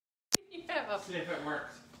Yeah. See if it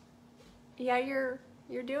works. Yeah, you're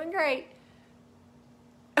doing great.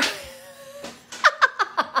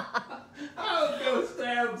 I was gonna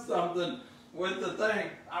stab something with the thing.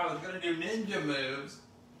 I was gonna do ninja moves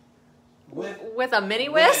with a mini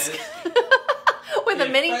whisk. With a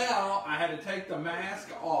mini. Fell, I had to take the mask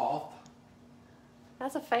off.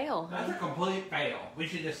 That's a fail. That's a complete fail. We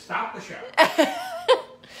should just stop the show.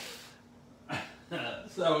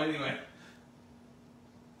 So anyway,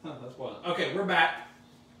 that's one. Okay, we're back.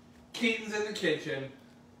 Keeton's in the kitchen.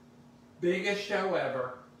 Biggest show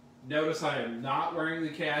ever. Notice I am not wearing the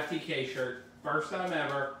KFTK shirt. First time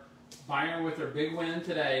ever. Bayern with their big win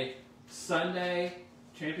today. Sunday,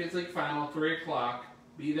 Champions League final, 3 o'clock.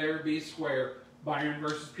 Be there, be square. Bayern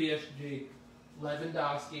versus PSG.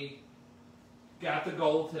 Lewandowski got the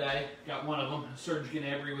goal today. Got one of them. Serge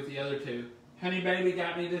Gnabry with the other two. Honey Baby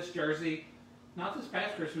got me this jersey. Not this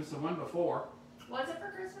past Christmas, the one before. Was it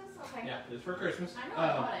for Christmas? Okay. Yeah, it's for Christmas. I know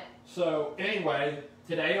I bought it. So anyway,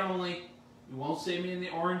 today only. You won't see me in the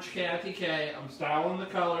orange KFTK. I'm styling the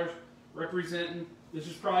colors, representing. This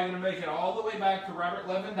is probably going to make it all the way back to Robert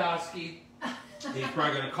Lewandowski. He's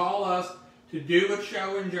probably going to call us to do a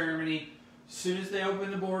show in Germany. As soon as they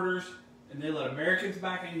open the borders and they let Americans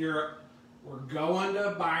back in Europe, we're going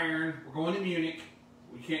to Bayern. We're going to Munich.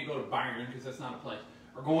 We can't go to Bayern because that's not a place.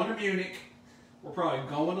 We're going to Munich. We're probably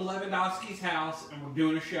going to Lewandowski's house and we're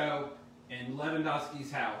doing a show in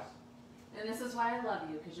Lewandowski's house. And this is why I love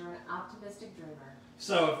you, because you're an optimistic dreamer.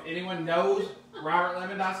 So if anyone knows Robert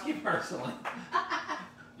Lewandowski personally,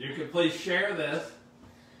 you could please share this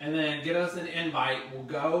and then get us an invite. We'll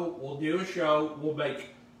go, we'll do a show, we'll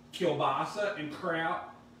make kielbasa and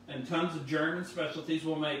kraut and tons of German specialties.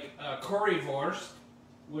 We'll make currywurst,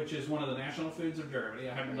 which is one of the national foods of Germany.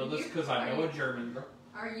 I happen to know this because I know a German girl.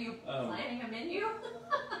 Are you planning a menu?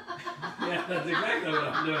 Yeah, that's exactly what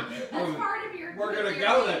I'm doing. That's part of your. We're gonna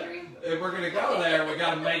go there. If we're gonna go there, we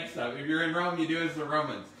gotta make stuff. If you're in Rome, you do as the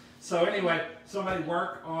Romans. So anyway, somebody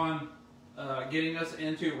work on getting us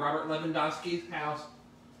into Robert Lewandowski's house.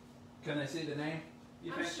 Can they see the name?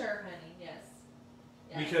 I'm sure, honey. Yes.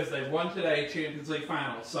 Because they won today, Champions League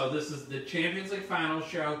final. So this is the Champions League final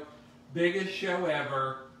show, biggest show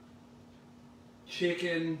ever.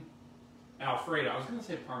 Chicken Alfredo. I was gonna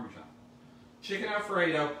say Parmesan. Chicken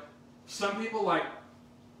Alfredo. Some people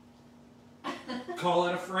call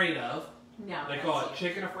it afraid of. No. They call it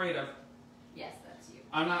chicken afraid of. Yes, that's you.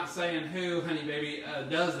 I'm not saying who, honey baby,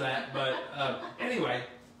 does that, but anyway,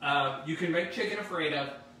 you can make chicken afraid of.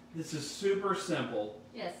 This is super simple.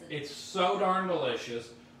 Yes. It's so darn delicious.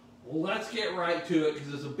 Well, let's get right to it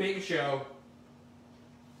because it's a big show.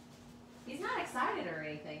 He's not excited or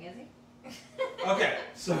anything, is he? Okay,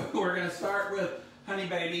 so we're going to start with honey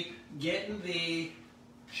baby getting the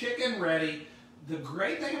chicken ready. The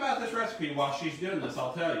great thing about this recipe, while she's doing this,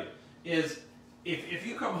 I'll tell you, is if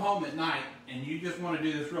you come home at night and you just want to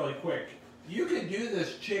do this really quick, you can do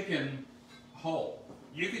this chicken whole.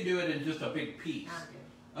 You can do it in just a big piece.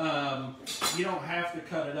 You don't have to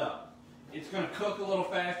cut it up. It's going to cook a little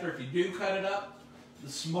faster if you do cut it up.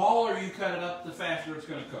 The smaller you cut it up, the faster it's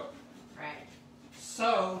going to cook. Right.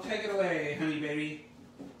 So, take it away, honey baby.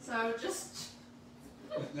 So, just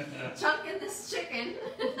chunking this chicken.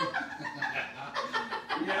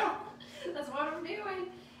 Yeah. That's what I'm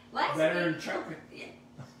doing. Better than choking. Yeah.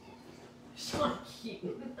 Shawn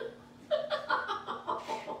Keeton.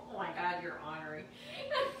 Oh my God, you're ornery.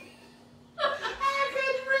 I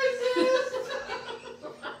couldn't resist.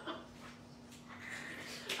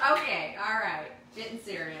 Okay, alright. Getting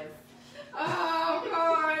serious. Oh,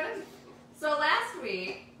 God. So last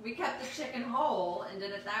week, we kept the chicken whole and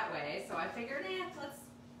did it that way. So I figured, let's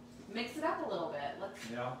mix it up a little bit. Let's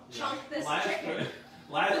chunk this chicken.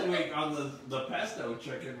 Last week on the pesto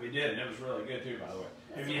chicken we did, and it was really good too, by the way.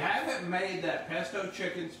 If you haven't made that pesto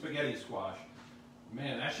chicken spaghetti squash,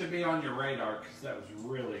 man, that should be on your radar because that was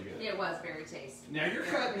really good. It was very tasty. Now you're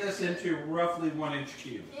cutting this into roughly 1-inch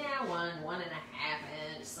cubes. Yeah, 1.5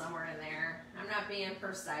 inch, somewhere in there. I'm not being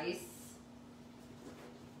precise.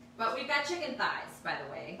 But we've got chicken thighs, by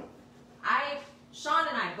the way. Shawn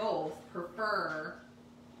and I both prefer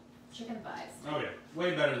chicken thighs. Oh yeah,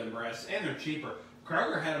 way better than breasts, and they're cheaper.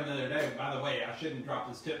 Kroger had them the other day. By the way, I shouldn't drop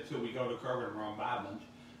this tip till we go to Kroger and we're on buy lunch.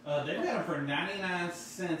 They've got them for 99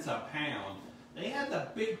 cents a pound. They had the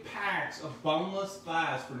big packs of boneless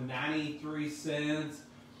thighs for 93 cents,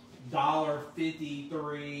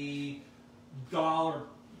 $1.53,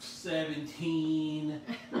 $1.17.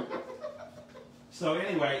 So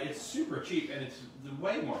anyway, it's super cheap and it's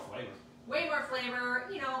way more flavor. Way more flavor,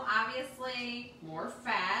 obviously more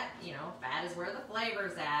fat. Fat is where the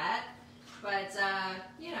flavor's at. But,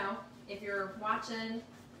 you know, if you're watching,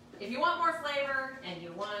 if you want more flavor and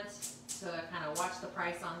you want to kind of watch the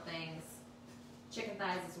price on things, Chicken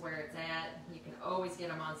Thighs is where it's at. You can always get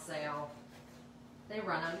them on sale. They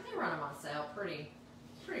run them on sale pretty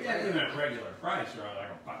Yeah, regularly. even at regular price, they're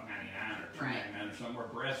like $1.99 or $2.99 Right. or something, where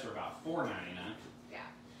breasts are about $4.99. Yeah.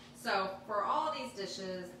 So for all these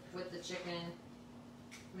dishes with the chicken,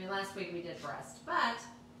 I mean, last week we did breast, but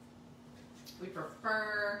we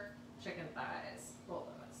prefer chicken thighs, both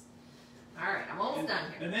of us. All right, I'm almost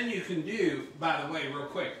done here. And then you can do, by the way, real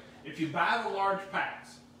quick, if you buy the large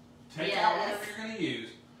packs, take out whatever you're going to use,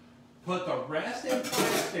 put the rest in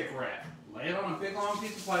plastic wrap, lay it on a big long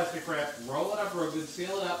piece of plastic wrap, roll it up real good,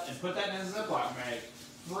 seal it up, and put that in a Ziploc bag,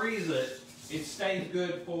 freeze it. It stays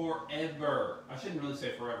good forever. I shouldn't really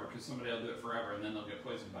say forever because somebody will do it forever and then they'll get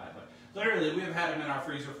poisoned by it. But literally, we've had them in our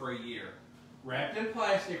freezer for a year. Wrapped in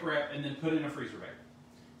plastic wrap and then put in a freezer bag.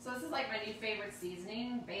 So this is like my new favorite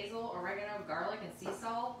seasoning: basil, oregano, garlic, and sea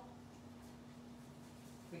salt.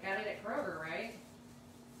 We got it at Kroger, right?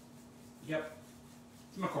 Yep.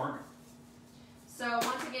 It's McCormick. So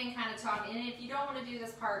once again, kind of talking, and if you don't want to do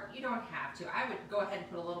this part, you don't have to. I would go ahead and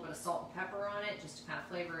put a little bit of salt and pepper on it just to kind of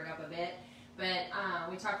flavor it up a bit.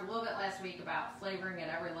 But we talked a little bit last week about flavoring at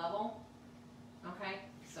every level. Okay,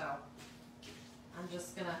 so I'm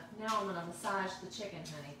just gonna, now I'm gonna massage the chicken,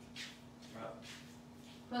 honey. Well,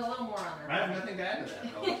 Put a little more on there. I have nothing to add to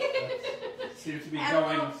that, though. That seems to be Add a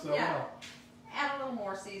going little- so yeah. well. Add a little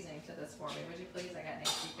more seasoning to this for me, would you please? I got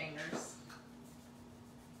nasty fingers.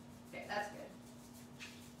 Okay, that's good.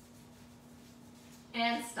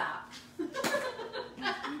 And stop.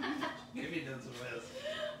 Give me this with.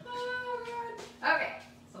 Oh, God. Okay,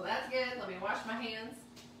 so that's good. Let me wash my hands.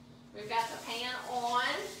 We've got the pan on.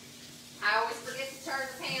 I always forget to turn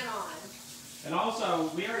the pan on. And also,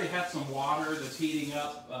 we already have some water that's heating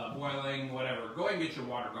up, boiling, whatever. Go ahead and get your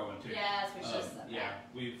water going, too. Yes, we should have said that. Yeah,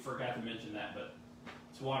 we forgot to mention that, but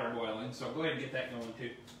it's water boiling, so go ahead and get that going,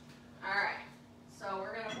 too. All right, so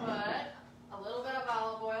we're going to put a little bit of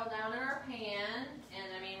olive oil down in our pan, and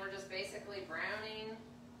I mean, we're just basically browning.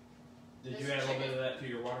 Did This you add a little chicken- bit of that to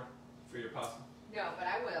your water for your pasta? No, but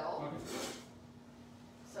I will. Okay.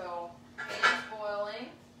 So, pan's boiling.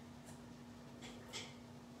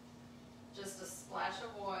 Just a splash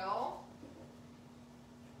of oil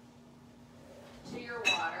to your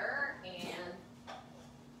water, and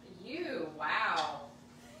wow.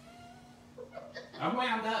 I'm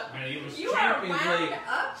wound up, honey. It was You are Champions wound League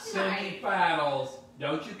up tonight. semifinals.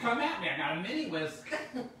 Don't you come at me. I got a mini whisk.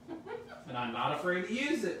 And I'm not afraid to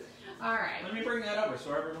use it. All right. Let me bring that over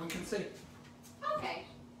so everyone can see. Okay.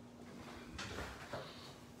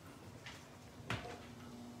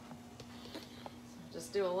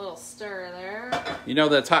 Just do a little stir there. You know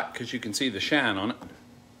that's hot because you can see the shine on it.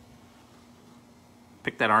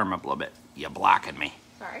 Pick that arm up a little bit. You're blocking me.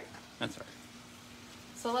 Sorry. That's all right.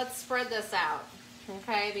 So let's spread this out,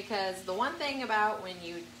 okay? Because the one thing about when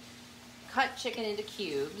you cut chicken into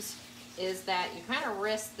cubes is that you kind of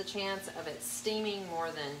risk the chance of it steaming more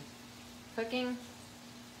than cooking.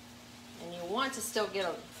 And you want to still get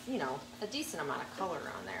a decent amount of color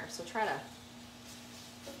on there. So try to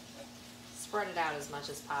spread it out as much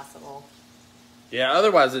as possible. Yeah,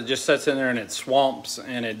 otherwise it just sits in there and it swamps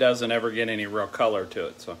and it doesn't ever get any real color to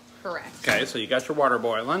it. So. Correct. Okay, so you got your water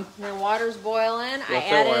boiling. And then water's boiling. Throw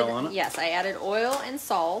oil on it. Yes, I added oil and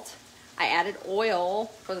salt. I added oil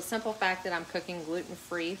for the simple fact that I'm cooking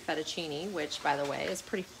gluten-free fettuccine, which, by the way, is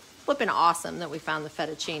pretty flippin' awesome that we found the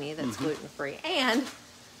fettuccine that's gluten-free. And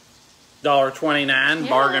 $1.29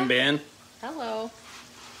 bargain bin. hello,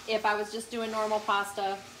 if I was just doing normal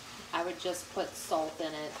pasta, I would just put salt in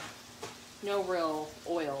it. No real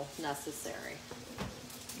oil necessary.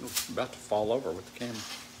 It's about to fall over with the camera.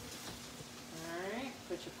 Alright,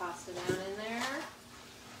 put your pasta down in there.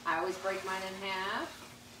 I always break mine in half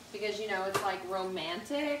because, it's like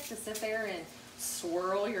romantic to sit there and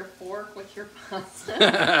swirl your fork with your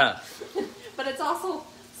pasta. But it's also a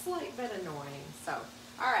slight bit annoying. So,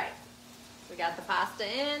 alright, we got the pasta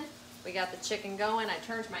in. We got the chicken going. I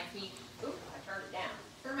turned my heat, I turned it down.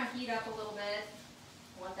 Turn my heat up a little bit.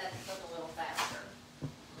 I want that to cook a little faster.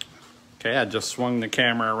 Okay, I just swung the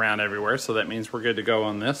camera around everywhere, so that means we're good to go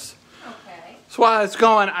on this. Okay. So while it's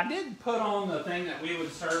going, I did put on the thing that we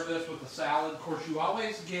would serve this with the salad. Of course, you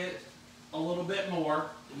always get a little bit more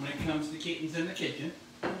when it comes to Keetons in the kitchen.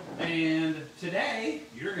 And today,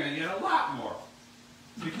 you're going to get a lot more.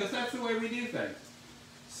 Because that's the way we do things.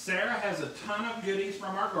 Sarah has a ton of goodies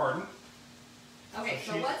from our garden. Okay,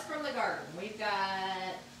 so what's from the garden? We've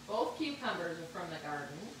got both cucumbers are from the garden.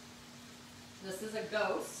 This is a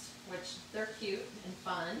ghost, which they're cute and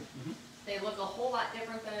fun. They look a whole lot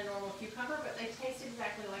different than a normal cucumber, but they taste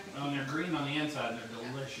exactly like a cucumber. Oh, and they're green on the inside, and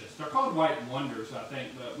they're delicious. They're called white wonders, I think,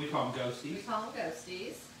 but we call them ghosties. We call them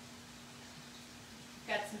ghosties.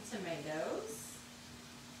 Got some tomatoes.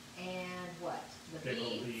 And what? The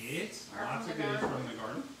Pickled beets. Lots of goodies from the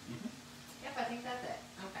garden. Yep, I think that's it.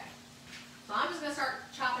 Okay. So I'm just going to start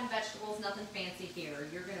chopping vegetables, nothing fancy here.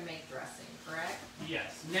 You're going to make dressing, correct?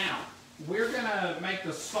 Yes. Now, we're going to make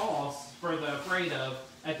the sauce for the Alfredo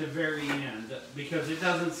at the very end because it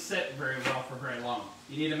doesn't sit very well for very long.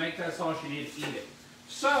 You need to make that sauce, you need to eat it.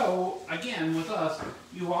 So, again, with us,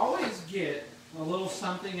 you always get a little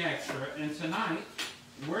something extra, and tonight,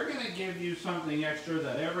 we're going to give you something extra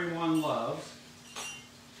that everyone loves.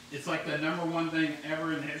 It's like the #1 thing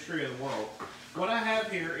ever in the history of the world. What I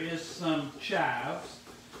have here is some chives.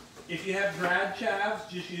 If you have dried chives,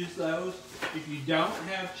 just use those. If you don't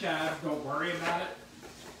have chives, don't worry about it.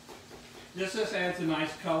 This just adds a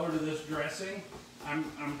nice color to this dressing.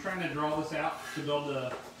 I'm trying to draw this out to build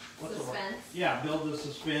the suspense. Build the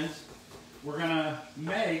suspense. We're gonna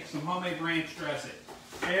make some homemade ranch dressing.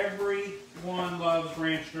 Everyone loves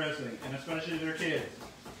ranch dressing, and especially their kids.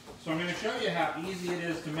 So I'm going to show you how easy it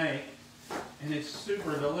is to make, and it's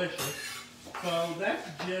super delicious. So that's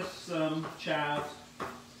just some chives,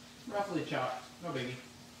 roughly chopped, no biggie.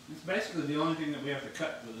 It's basically the only thing that we have to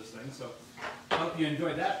cut with this thing, so I hope you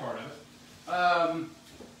enjoyed that part of it.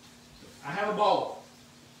 I have a bowl.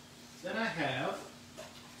 Then I have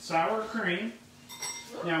sour cream.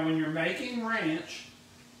 Now when you're making ranch,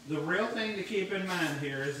 the real thing to keep in mind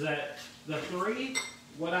here is that the 3,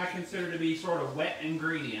 what I consider to be sort of wet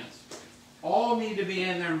ingredients, all need to be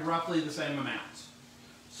in there in roughly the same amounts.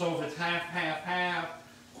 So if it's half, half, half,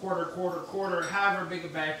 quarter, quarter, quarter, however big a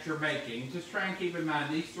batch you're making, just try and keep in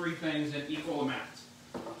mind these 3 things in equal amounts.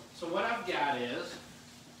 So what I've got is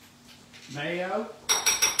mayo,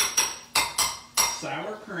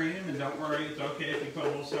 sour cream, and don't worry, it's okay if you put a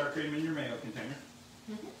little sour cream in your mayo container.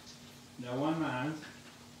 No one minds.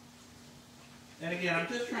 And again, I'm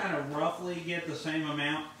just trying to roughly get the same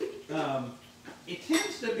amount. It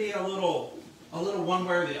tends to be a little one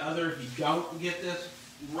way or the other if you don't get this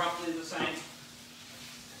roughly the same.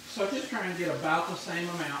 So just try and get about the same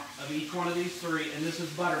amount of each one of these 3, and this is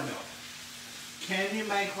buttermilk. Can you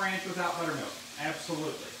make ranch without buttermilk?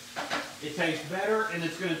 Absolutely. It tastes better, and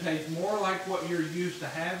it's going to taste more like what you're used to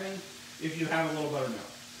having if you have a little buttermilk.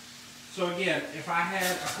 So again, if I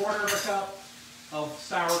had a quarter of a cup of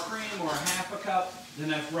sour cream or a half a cup, then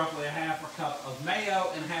that's roughly a half a cup of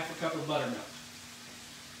mayo and half a cup of buttermilk.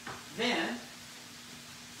 Then,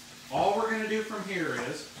 all we're going to do from here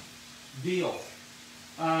is dill.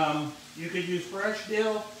 You could use fresh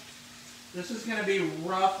dill. This is going to be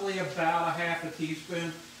roughly about a half a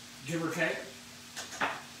teaspoon, give or take.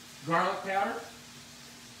 Garlic powder,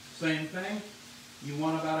 same thing. You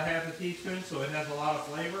want about a half a teaspoon so it has a lot of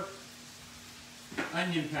flavor.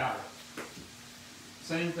 Onion powder.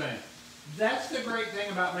 Same thing. That's the great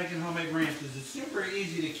thing about making homemade ranch is it's super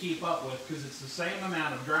easy to keep up with because it's the same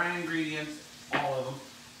amount of dry ingredients, all of them,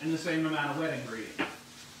 and the same amount of wet ingredients.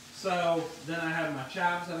 So then I have my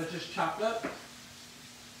chives that I just chopped up,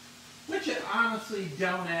 which I honestly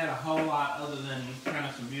don't add a whole lot other than kind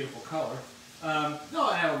of some beautiful color.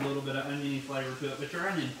 They'll add a little bit of oniony flavor to it, but your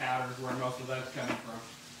onion powder is where most of that's coming from.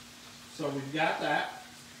 So we've got that.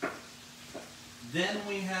 Then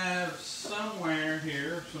we have somewhere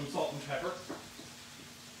here some salt and pepper.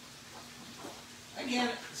 Again,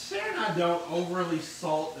 Sarah and I don't overly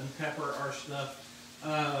salt and pepper our stuff.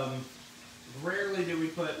 Rarely do we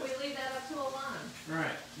put... We leave that up to Alon.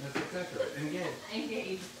 Right, that's exactly right. Engaged.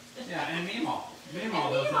 Engaged. Yeah, and Meemaw.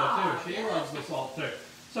 Meemaw does that too. She loves the salt too.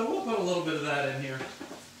 So we'll put a little bit of that in here.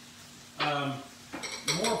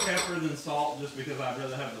 More pepper than salt just because I'd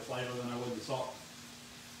rather have the flavor than I would the salt.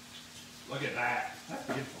 Look at that. That's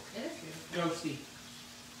beautiful. It is beautiful. Ghosty.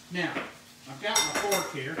 Now, I've got my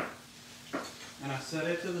fork here, and I set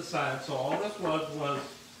it to the side. So all this was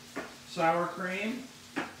sour cream,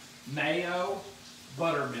 mayo,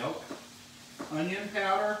 buttermilk, onion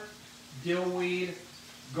powder, dill weed,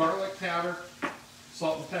 garlic powder,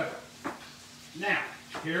 salt and pepper. Now,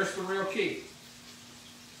 here's the real key.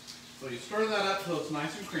 So you stir that up till it's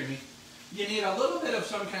nice and creamy. You need a little bit of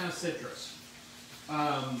some kind of citrus.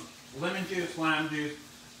 Lemon juice, lime juice.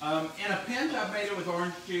 In a pinch, I've made it with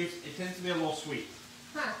orange juice. It tends to be a little sweet.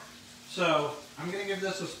 Huh. So I'm going to give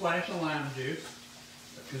this a splash of lime juice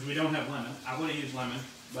because we don't have lemon. I would have used lemon,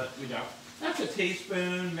 but we don't. That's a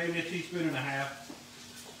teaspoon, maybe a teaspoon and a half.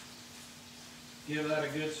 Give that a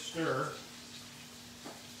good stir.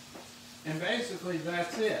 And basically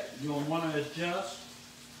that's it. You'll want to adjust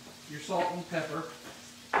your salt and pepper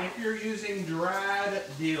If you're using dried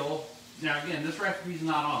dill, now again, this recipe's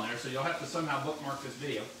not on there, so you'll have to somehow bookmark this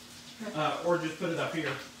video, or just put it up here,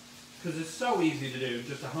 because it's so easy to do.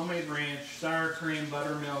 Just a homemade ranch, sour cream,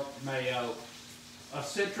 buttermilk, mayo, a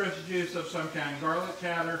citrus juice of some kind, garlic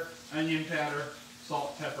powder, onion powder,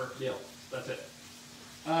 salt, pepper, dill. That's it.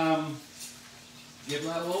 Give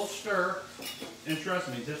that a little stir, and trust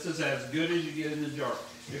me, this is as good as you get in the jar.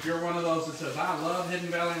 If you're one of those that says, I love Hidden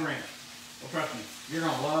Valley Ranch, well, trust me, you're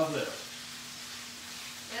going to love this.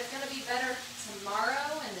 It's going to be better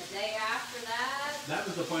tomorrow and the day after that. That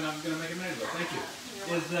was the point I was going to make a minute ago. Thank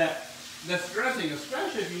you. Is that this dressing,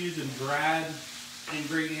 especially if you're using dried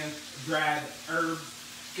ingredients, dried herbs,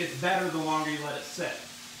 gets better the longer you let it sit.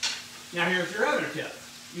 Now here's your other tip.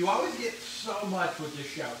 You always get so much with this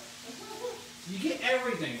show. You get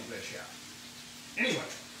everything with this show. Anyway,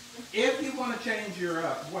 if you want to change your,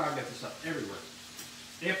 well, I'll get this up everywhere.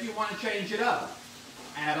 If you want to change it up,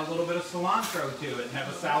 add a little bit of cilantro to it and have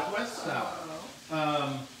a Southwest style.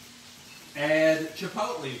 Add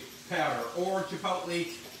chipotle powder or chipotle,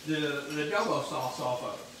 the adobo sauce off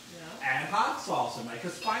of it. Yeah. Add hot sauce and make a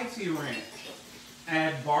spicy ranch.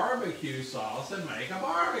 Add barbecue sauce and make a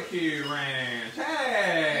barbecue ranch.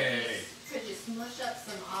 Hey! Could you smush up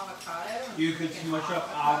some avocado? You could smush up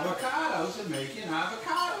avocados and make an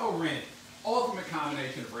avocado ranch. Ultimate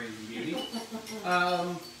combination of brains and beauty.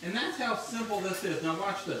 And that's how simple this is. Now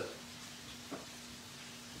watch this.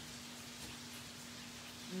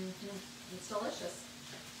 It's delicious.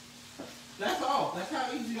 That's all. That's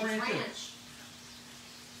how easy ranch is.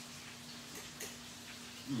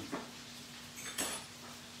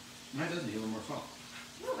 That does need a little more salt.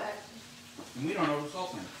 A little bit. And we don't know the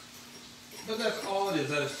salt in it. But that's all it is.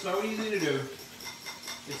 That is so easy to do.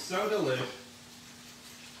 It's so delicious.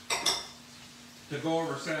 To go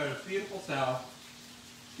over Sarah's beautiful salad.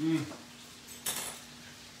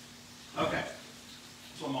 Okay.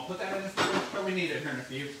 So I'm going to put that in the fridge, but we need it here in a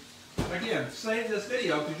few. Again, save this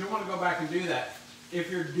video because you want to go back and do that. If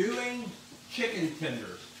you're doing chicken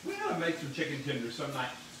tenders, we ought to make some chicken tenders some night.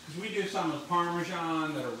 Because we do some with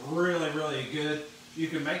parmesan that are really, really good. You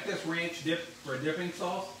can make this ranch dip for a dipping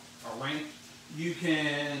sauce, or ranch. You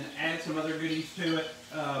can add some other goodies to it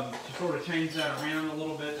to sort of change that around a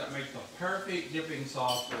little bit. That makes the perfect dipping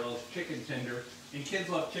sauce for those chicken tenders. And kids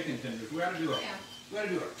love chicken tenders. We ought to do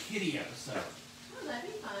a kitty episode. Oh, that'd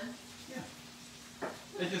be fun.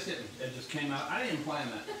 Yeah. It just hit me. It just came out. I didn't plan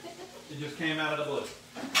that. It just came out of the blue.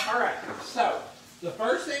 All right. So the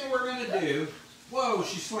first thing we're going to do. Whoa,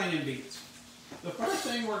 she's slinging beets. The first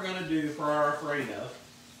thing we're going to do for our alfredo,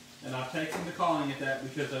 and I've taken to calling it that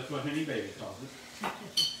because that's what Honey Baby calls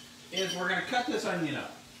it, is we're going to cut this onion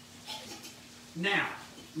up. Now,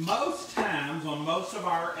 most times on most of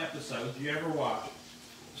our episodes you ever watch,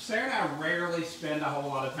 Sarah and I rarely spend a whole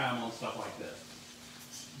lot of time on stuff like this.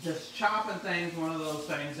 Just chopping things, one of those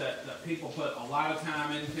things that people put a lot of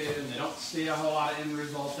time into and they don't see a whole lot of end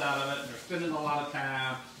results out of it. They're spending a lot of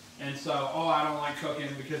time. And so, oh, I don't like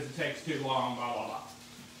cooking because it takes too long, blah, blah, blah.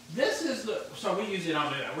 This is so we usually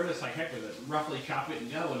don't do that. We're just like, heck with it. Roughly chop it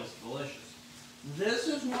and go, and it's delicious. This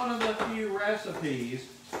is one of the few recipes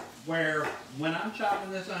where when I'm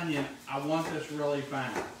chopping this onion, I want this really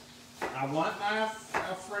fine. I want my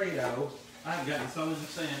alfredo, I've gotten so much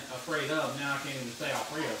saying afraid of, now I can't even say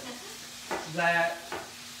alfredo, that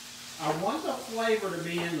I want the flavor to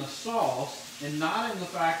be in the sauce and not in the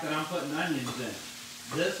fact that I'm putting onions in it.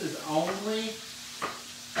 This is only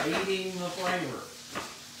aiding the flavor.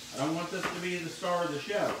 I don't want this to be the star of the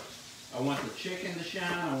show. I want the chicken to shine.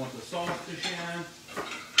 I want the sauce to shine.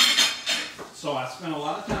 So I spent a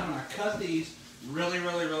lot of time and I cut these really,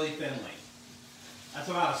 really, really thinly. That's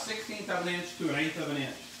about a 1/16 of an inch to an 1/8 of an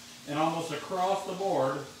inch. And almost across the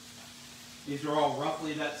board, these are all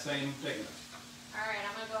roughly that same thickness. All right,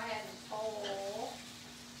 I'm going to go ahead and pull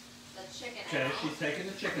the chicken out. Okay, she's taking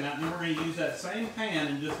the chicken out, and then we're going to use that same pan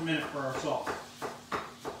in just a minute for our sauce.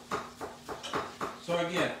 So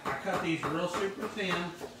again, I cut these real super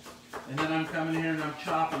thin, and then I'm coming here and I'm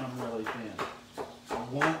chopping them really thin. I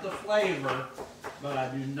want the flavor, but I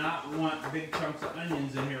do not want big chunks of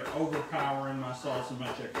onions in here overpowering my sauce and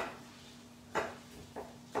my chicken.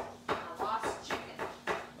 I lost chicken.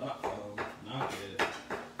 Uh-oh, not good.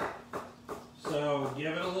 So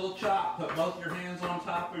give it a little chop. Put both your hands on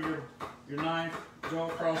top of your knife. Go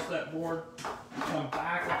across that board. Come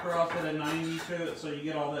back across at a 90 to it so you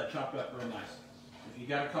get all that chopped up real nice. If you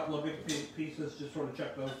got a couple of big pieces, just sort of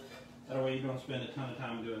chuck those. That way you don't spend a ton of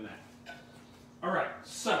time doing that. All right,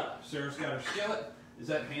 so Sarah's got her skillet. Is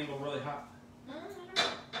that handle really hot?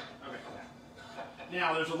 Okay.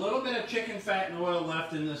 Now there's a little bit of chicken fat and oil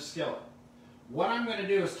left in this skillet. What I'm going to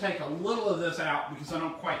do is take a little of this out because I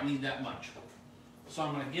don't quite need that much. So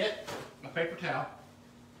I'm going to get a paper towel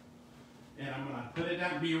and I'm going to put it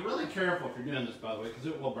down. Be really careful if you're doing this, by the way, because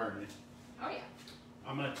it will burn you. Oh yeah.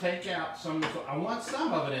 I'm going to take out some of this. I want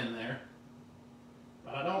some of it in there,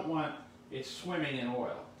 but I don't want it swimming in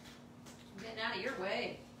oil. I'm getting out of your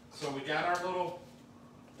way. So we got our little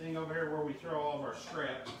thing over here where we throw all of our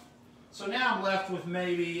strips. So now I'm left with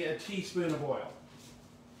maybe a teaspoon of oil.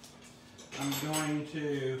 I'm going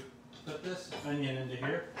to put this onion into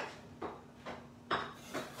here.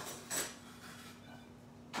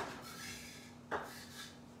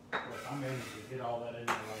 Look, I'm going to get all that in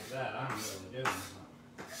there like that. I'm really doing something.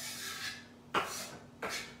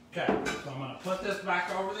 Okay, so I'm going to put this back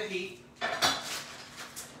over the heat.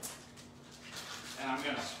 And I'm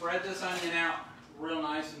going to spread this onion out real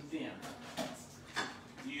nice and thin.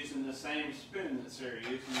 Using the same spoon that Sarah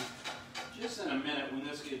used. And just in a minute when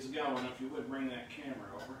this gets going, if you would bring that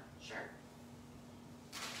camera over. Sure.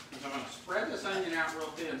 So I'm going to spread this onion out real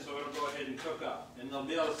thin so it'll go ahead and cook up. And they'll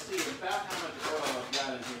be able to see about how much oil I've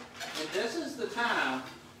got in here. And this is the time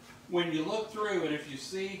when you look through and if you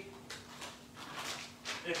see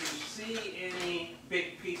any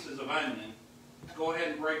big pieces of onion, go ahead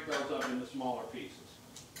and break those up into smaller pieces.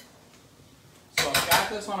 So I've got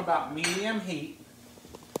this on about medium heat.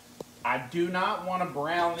 I do not want to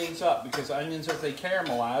brown these up because onions, if they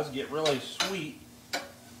caramelize, get really sweet.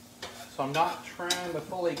 So I'm not trying to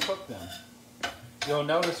fully cook them. You'll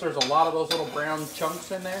notice there's a lot of those little brown chunks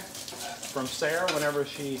in there from Sarah whenever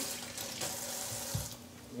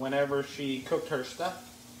she cooked her stuff.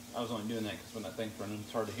 I was only doing that because when that thing's running,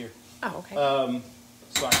 it's hard to hear. Oh, okay.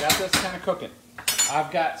 So I got this kind of cooking. I've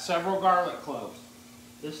got several garlic cloves.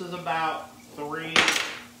 This is about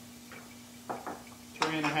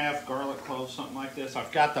 3.5 garlic cloves, something like this.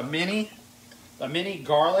 I've got the mini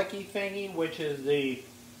garlicky thingy, which is the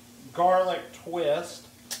garlic twist.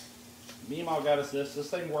 Meemaw got us this. This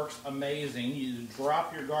thing works amazing. You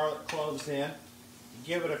drop your garlic cloves in,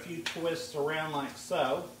 give it a few twists around like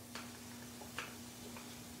so,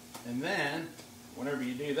 and then whenever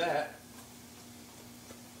you do that,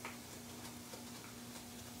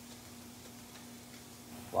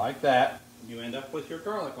 like that, you end up with your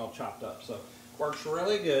garlic all chopped up. So works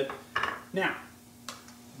really good. Now,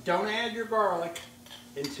 don't add your garlic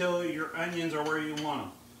until your onions are where you want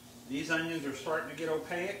them. These onions are starting to get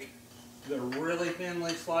opaque. They're really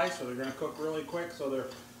thinly sliced, so they're going to cook really quick. So they're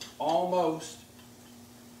almost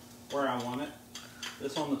where I want it.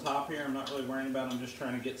 This on the top here, I'm not really worrying about. I'm just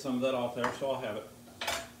trying to get some of that off there, so I'll have it.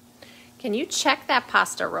 Can you check that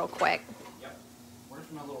pasta real quick? Yep. Where's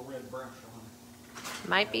my little red brush on?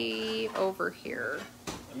 Might be over here.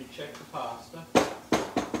 Let me check the pasta.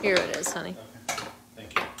 Here it is, honey. Okay,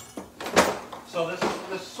 thank you. So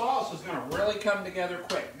this sauce is going to really come together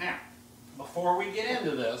quick. Now, before we get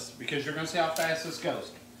into this, because you're going to see how fast this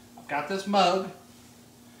goes, I've got this mug,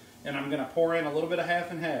 and I'm going to pour in a little bit of half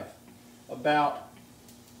and half, about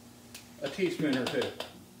a teaspoon or two,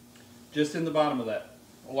 just in the bottom of that,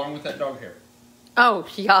 along with that dog hair. Oh,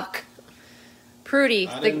 yuck. Prudy.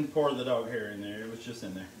 I didn't pour the dog hair in there. It was just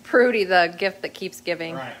in there. Prudy, the gift that keeps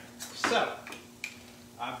giving. Right. So,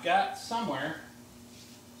 I've got somewhere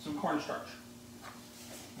some cornstarch.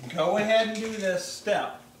 Go ahead and do this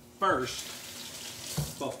step first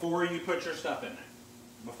before you put your stuff in there.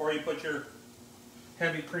 Before you put your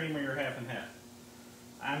heavy cream or your half and half.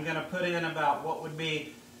 I'm going to put in about what would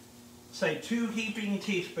be, say, 2 heaping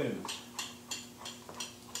teaspoons.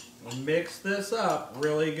 We'll mix this up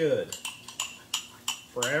really good.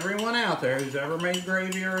 For everyone out there who's ever made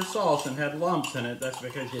gravy or a sauce and had lumps in it, that's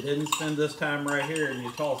because you didn't spend this time right here and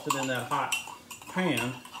you tossed it in that hot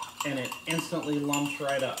pan and it instantly lumps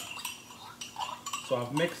right up. So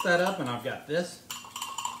I've mixed that up and I've got this,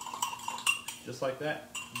 just like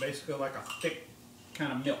that, basically like a thick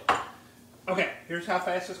kind of milk. Okay, here's how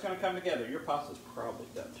fast it's going to come together. Your pasta's probably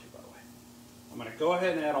done too, by the way. I'm going to go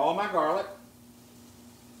ahead and add all my garlic,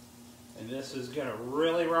 and this is going to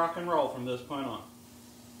really rock and roll from this point on.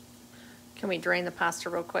 Can we drain the pasta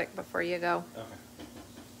real quick before you go? Okay.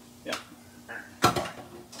 Yep. All right.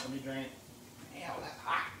 Let me drain it. Hell, that's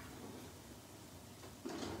hot.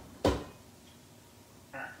 All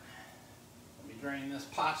right. Let me drain this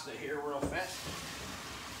pasta here real fast.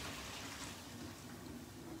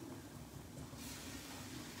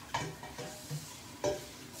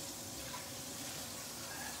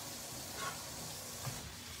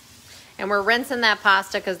 And we're rinsing that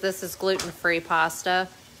pasta because this is gluten-free pasta.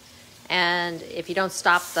 And if you don't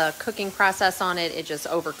stop the cooking process on it, it just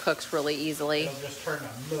overcooks really easily. It'll just turn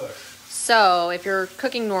to mush. So if you're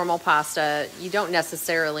cooking normal pasta, you don't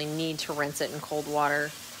necessarily need to rinse it in cold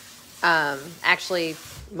water. Actually,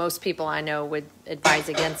 most people I know would advise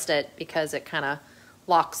against it because it kind of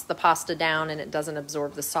locks the pasta down and it doesn't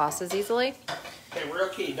absorb the sauce as easily. Okay, real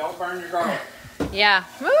key, don't burn your garlic. Yeah.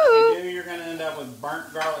 Woo! If you do, you're going to end up with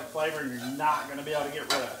burnt garlic flavor and you're not going to be able to get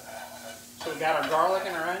rid of it. So we got our garlic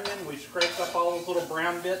and our onion. We scraped up all those little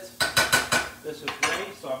brown bits. This is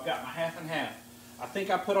ready, so I've got my half and half. I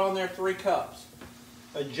think I put on there 3 cups.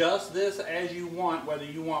 Adjust this as you want, whether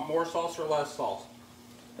you want more sauce or less sauce.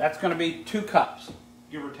 That's going to be 2 cups,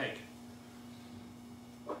 give or take.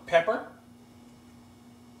 Pepper.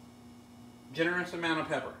 Generous amount of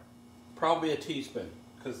pepper. Probably a teaspoon,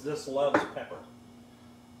 because this loves pepper.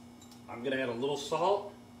 I'm going to add a little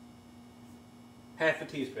salt. Half a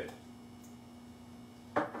teaspoon.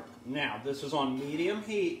 Now, this is on medium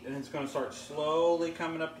heat, and it's going to start slowly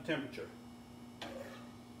coming up to temperature.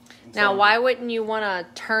 Now, why wouldn't you want to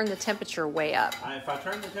turn the temperature way up? If I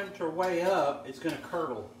turn the temperature way up, it's going to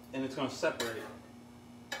curdle, and it's going to separate.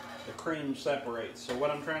 The cream separates. So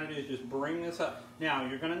what I'm trying to do is just bring this up. Now,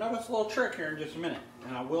 you're going to notice a little trick here in just a minute,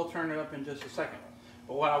 and I will turn it up in just a second.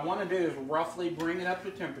 But what I want to do is roughly bring it up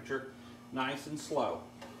to temperature, nice and slow.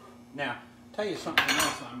 Now, I'll tell you something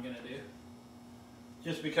else I'm going to do.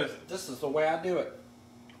 Just because this is the way I do it.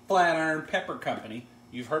 Flatiron Pepper Company.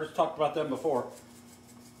 You've heard us talk about them before.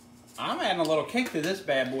 I'm adding a little kick to this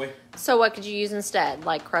bad boy. So what could you use instead?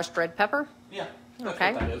 Like crushed red pepper? Yeah, that's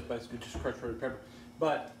okay. What that is, basically just crushed red pepper.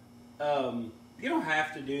 But you don't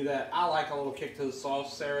have to do that. I like a little kick to the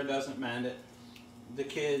sauce. Sarah doesn't mind it. The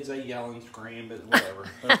kids, they yell and scream, but whatever.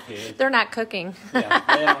 They're kids. They're not cooking. Yeah,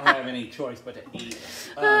 they don't have any choice but to eat.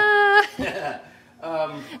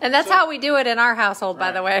 And that's how we do it in our household,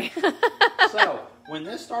 right. By the way. So, when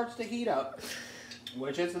this starts to heat up,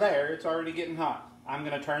 which it's there, it's already getting hot. I'm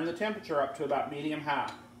going to turn the temperature up to about medium high.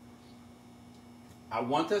 I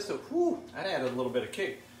want this to, that added a little bit of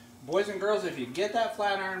kick. Boys and girls, if you get that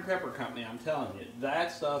Flatiron Pepper Company, I'm telling you,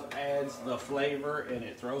 that stuff adds the flavor and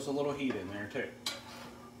it throws a little heat in there too.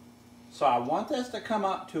 So I want this to come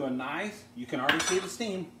up to a nice, you can already see the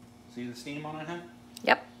steam. See the steam on it, huh?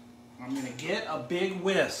 Yep. I'm going to get a big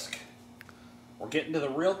whisk. We're getting to the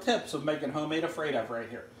real tips of making homemade alfredo right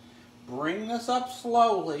here. Bring this up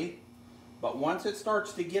slowly, but once it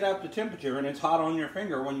starts to get up to temperature and it's hot on your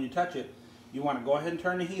finger when you touch it, you want to go ahead and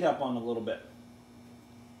turn the heat up on a little bit.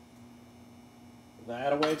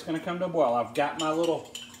 That way it's going to come to a boil. I've got my little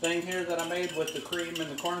thing here that I made with the cream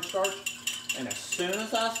and the cornstarch, and as soon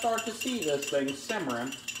as I start to see this thing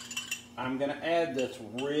simmering, I'm going to add this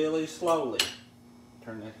really slowly.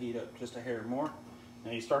 Turn that heat up just a hair more.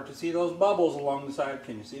 Now you start to see those bubbles along the side.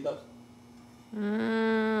 Can you see those?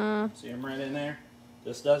 See them right in there?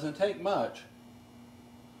 This doesn't take much.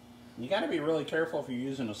 You got to be really careful if you're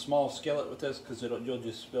using a small skillet with this, because you'll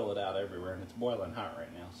just spill it out everywhere, and it's boiling hot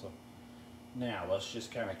right now. So now let's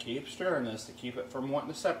just kind of keep stirring this to keep it from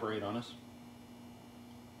wanting to separate on us.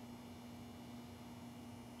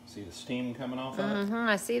 See the steam coming off of it?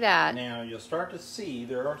 I see that. Now you'll start to see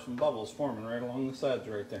there are some bubbles forming right along the sides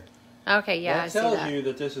right there. Okay, yeah, I see that. That tells you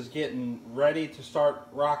that this is getting ready to start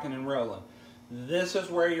rocking and rolling. This is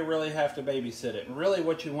where you really have to babysit it. And really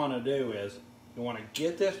what you want to do is you want to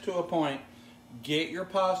get this to a point, get your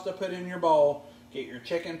pasta put in your bowl, get your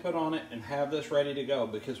chicken put on it, and have this ready to go.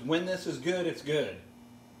 Because when this is good, it's good.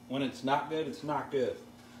 When it's not good, it's not good.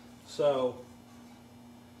 So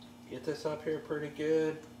get this up here pretty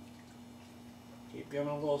good. Keep giving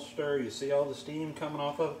it a little stir. You see all the steam coming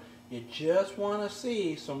off of it? You just want to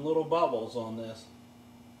see some little bubbles on this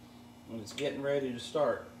when it's getting ready to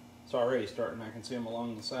start. It's already starting. I can see them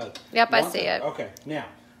along the side. Yep, I see it. Okay, now,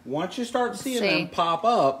 once you start seeing them pop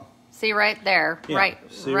up. See right there. Yeah,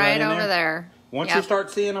 right over there. Once you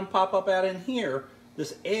start seeing them pop up out in here,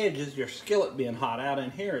 this edge is your skillet being hot. Out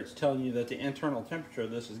in here, it's telling you that the internal temperature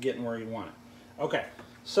of this is getting where you want it. Okay,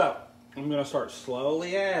 so I'm going to start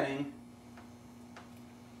slowly adding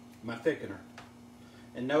my thickener.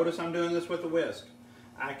 And notice I'm doing this with a whisk.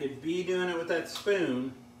 I could be doing it with that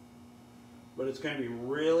spoon, but it's going to be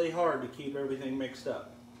really hard to keep everything mixed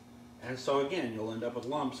up. And so again, you'll end up with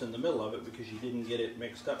lumps in the middle of it because you didn't get it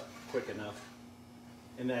mixed up quick enough.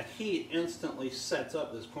 And that heat instantly sets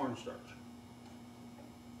up this cornstarch.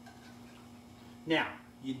 Now,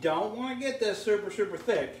 you don't want to get this super, super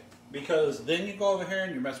thick, because then you go over here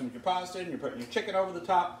and you're messing with your pasta and you're putting your chicken over the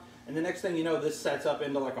top, and the next thing you know, this sets up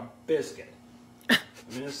into like a biscuit. I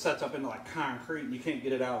mean, this sets up into like concrete and you can't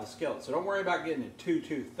get it out of the skillet. So don't worry about getting it too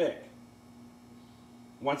thick.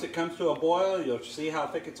 Once it comes to a boil, you'll see how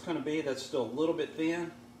thick it's going to be. That's still a little bit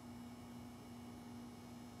thin.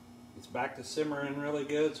 It's back to simmering really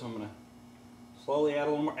good, so I'm going to slowly add a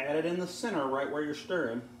little more. Add it in the center right where you're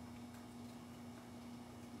stirring.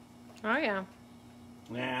 Oh, yeah.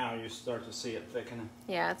 Now you start to see it thickening.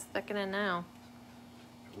 Yeah, it's thickening now.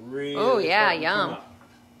 Really. Oh, yeah, yum.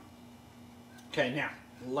 Okay, now,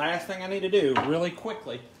 last thing I need to do really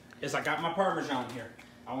quickly is I got my Parmesan here.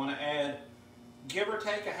 I want to add, give or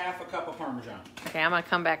take, a half a cup of Parmesan. Okay, I'm going to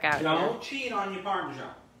come back out. Don't cheat on your Parmesan.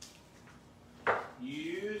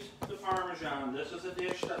 Use the Parmesan. This is a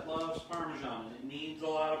dish that loves Parmesan, and it needs a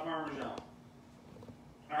lot of Parmesan.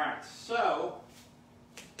 Alright, so,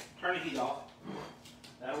 turn the heat off.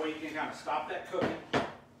 That way you can kind of stop that cooking.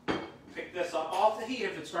 Pick this up off the heat.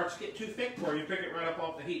 If it starts to get too thick for you, pick it right up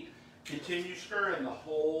off the heat. Continue stirring the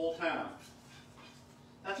whole time.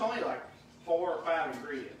 That's only like 4 or 5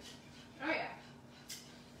 ingredients. Oh, yeah.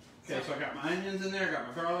 Okay, so I got my onions in there, got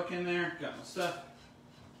my garlic in there, got my stuff.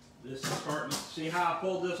 This is starting to see how I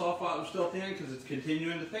pulled this off while it was still thin, because it's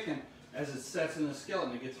continuing to thicken as it sets in the skillet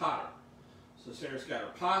and it gets hotter. So Sarah's got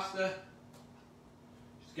her pasta.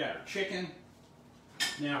 She's got her chicken.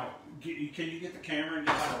 Now, can you get the camera and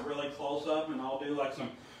get like a really close up, and I'll do like some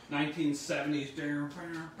 1970s. Okay,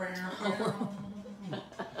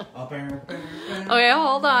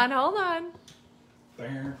 hold on, hold on.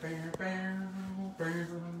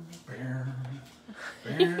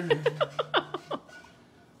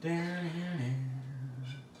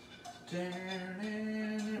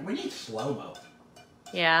 We need slow-mo.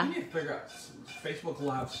 Yeah. We need to figure out Facebook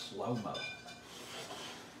Live slow-mo.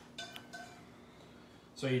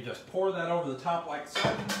 So you just pour that over the top like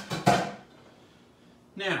so.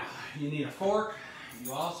 Now, you need a fork.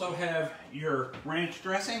 You also have your ranch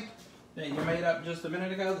dressing that you made up just a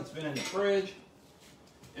minute ago that's been in the fridge.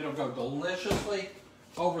 It'll go deliciously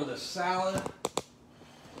over the salad.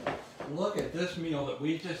 Look at this meal that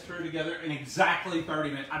we just threw together in exactly 30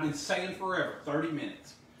 minutes. I've been saying forever, 30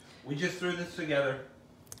 minutes. We just threw this together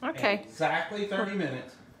Okay. in exactly 30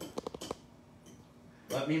 minutes.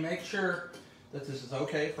 Let me make sure that this is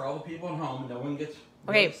okay for all the people at home and no one gets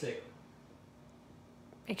really sick.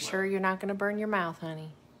 Make sure you're not going to burn your mouth,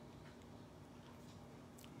 honey.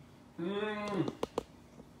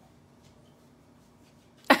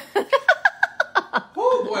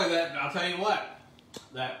 Oh boy, I'll tell you what.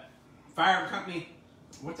 That fire company,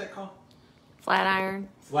 what's that called? Flat Iron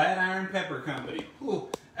Pepper Company. Ooh,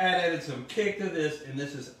 I added some kick to this, and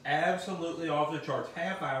this is absolutely off the charts.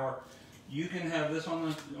 Half hour. You can have this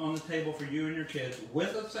on the table for you and your kids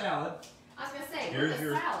with a salad. I was going to say, Here's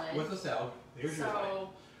with a salad. With a salad. Here's your plate.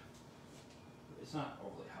 It's not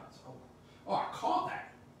overly hot. So. Oh, I caught that.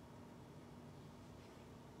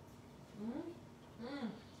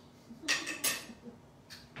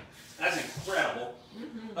 That's incredible.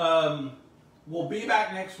 We'll be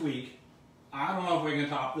back next week. I don't know if we can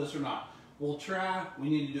top this or not. We'll try. We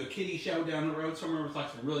need to do a kiddie show down the road somewhere with like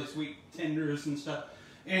some really sweet tenders and stuff.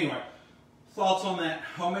 Anyway, thoughts on that?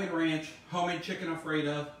 Homemade ranch, homemade chicken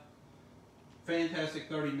alfredo. Fantastic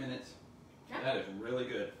 30 minutes. Yeah. That is really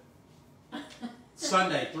good.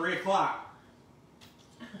 Sunday, 3 o'clock.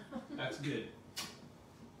 That's good.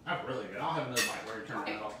 That's really good. I'll have another bite where you turn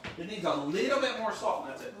it off. It needs a little bit more salt,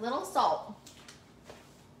 and that's it. Little salt.